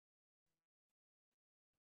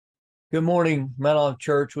Good morning, Mount Olive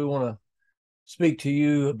Church. We want to speak to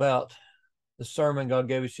you about the sermon God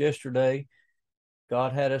gave us yesterday.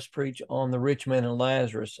 God had us preach on the rich man and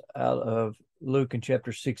Lazarus out of Luke in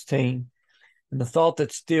chapter 16. And the thought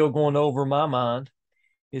that's still going over my mind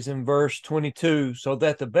is in verse 22. So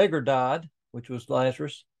that the beggar died, which was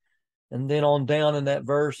Lazarus. And then on down in that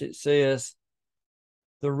verse, it says,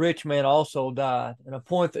 the rich man also died. And a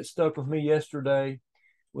point that stuck with me yesterday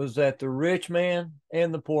was that the rich man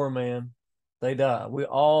and the poor man, they die. We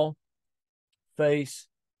all face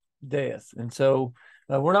death. And so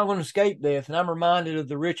we're not going to escape death. And I'm reminded of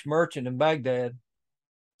the rich merchant in Baghdad,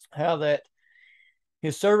 how that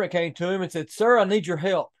his servant came to him and said, "Sir, I need your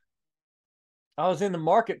help. I was in the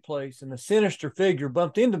marketplace and a sinister figure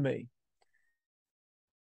bumped into me.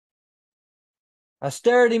 I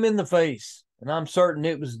stared him in the face and I'm certain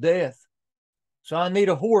it was death. So I need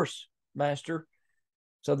a horse, master,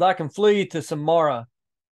 so that I can flee to Samara.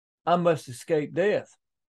 I must escape death."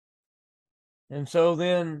 And so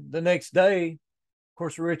then the next day, of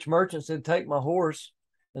course, the rich merchant said, "Take my horse."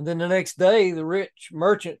 And then the next day, the rich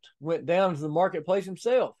merchant went down to the marketplace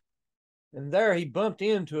himself. And there he bumped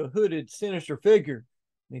into a hooded, sinister figure.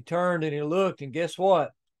 And he turned and he looked, and guess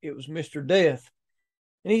what? It was Mr. Death.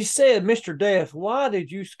 And he said, "Mr. Death, why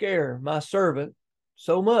did you scare my servant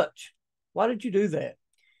so much? Why did you do that?"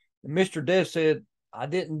 And Mr. Death said, "I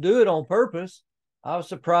didn't do it on purpose. I was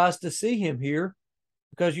surprised to see him here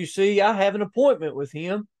because you see, I have an appointment with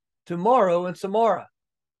him tomorrow in Samara."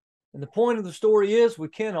 And the point of the story is we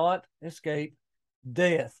cannot escape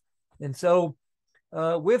death. And so,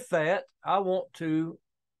 with that, I want to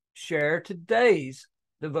share today's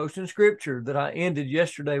devotion scripture that I ended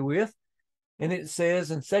yesterday with. And it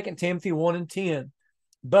says in 2 Timothy 1 and 10,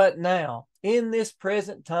 "But now, in this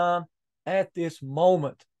present time, at this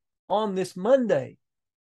moment, on this Monday,"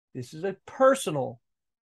 this is a personal,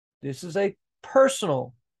 this is a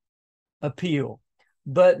personal appeal.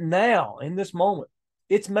 "But now, in this moment,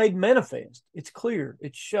 it's made manifest, it's clear,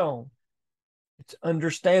 it's shown, it's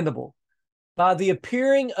understandable by the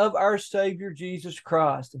appearing of our Savior Jesus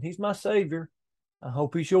Christ." And he's my Savior. I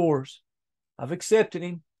hope he's yours. I've accepted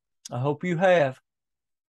him. I hope you have.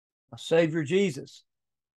 My Savior Jesus,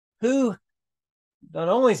 who not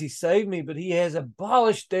only has he saved me, but he has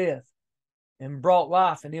abolished death and brought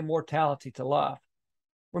life and immortality to life.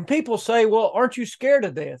 When people say, "Well, aren't you scared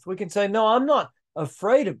of death?" we can say, "No, I'm not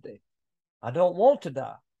afraid of death. I don't want to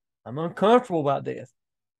die. I'm uncomfortable about death.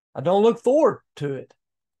 I don't look forward to it."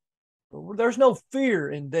 But there's no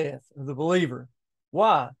fear in death of the believer.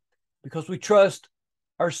 Why? Because we trust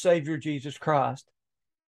our Savior Jesus Christ.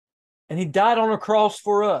 And he died on a cross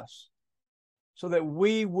for us so that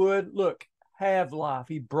we would, have life.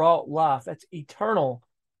 He brought life. That's eternal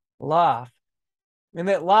life. And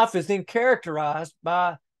that life is then characterized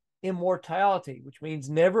by immortality, which means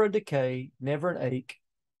never a decay, never an ache,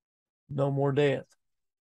 no more death.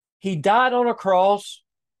 He died on a cross.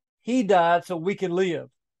 He died so we can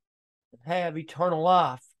live and have eternal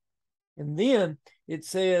life. And then it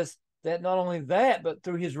says that not only that, but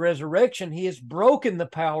through his resurrection, he has broken the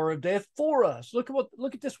power of death for us. Look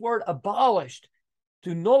at this word abolished: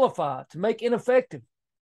 to nullify, to make ineffective,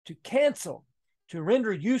 to cancel, to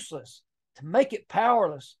render useless, to make it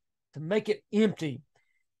powerless, to make it empty.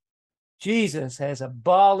 Jesus has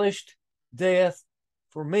abolished death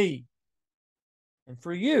for me and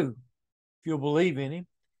for you, if you'll believe in him.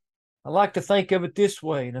 I like to think of it this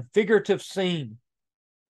way, in a figurative scene.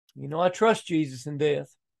 I trust Jesus in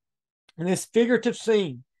death. And this figurative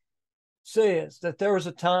scene says that there was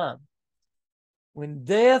a time when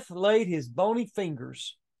death laid his bony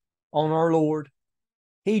fingers on our Lord.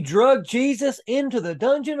 He drugged Jesus into the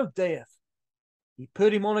dungeon of death. He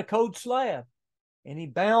put him on a cold slab and he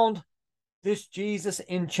bound this Jesus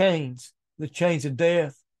in chains, the chains of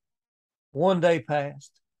death. 1 day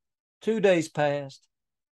passed, 2 days passed,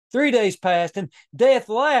 3 days passed, and death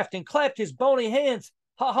laughed and clapped his bony hands.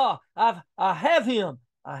 "Ha ha, I have him.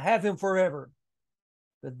 I have him forever."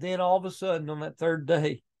 But then all of a sudden on that 3rd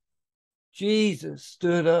day, Jesus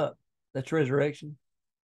stood up. That's resurrection.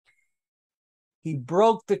 He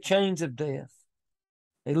broke the chains of death.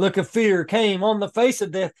 A look of fear came on the face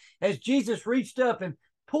of death as Jesus reached up and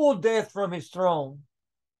pulled death from his throne.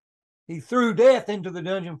 He threw death into the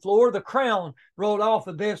dungeon floor. The crown rolled off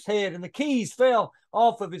of death's head and the keys fell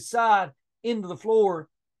off of his side into the floor.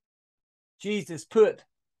 Jesus put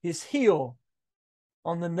his heel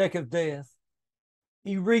on the neck of death.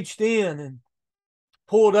 He reached in and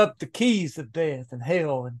pulled up the keys of death and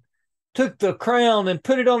hell and took the crown and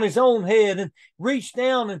put it on his own head and reached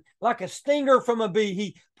down and, like a stinger from a bee,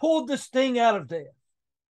 he pulled the sting out of death.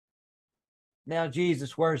 Now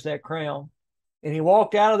Jesus wears that crown. And he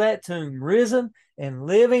walked out of that tomb, risen and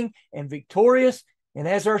living and victorious, and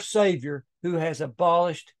as our Savior who has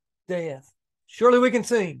abolished death. Surely we can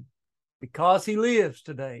sing, because he lives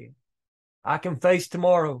today, I can face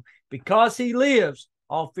tomorrow. Because he lives,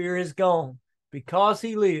 all fear is gone. Because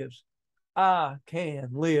he lives, I can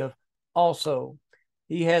live also.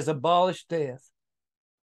 He has abolished death.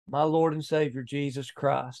 My Lord and Savior, Jesus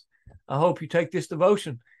Christ. I hope you take this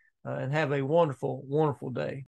devotion and have a wonderful, wonderful day.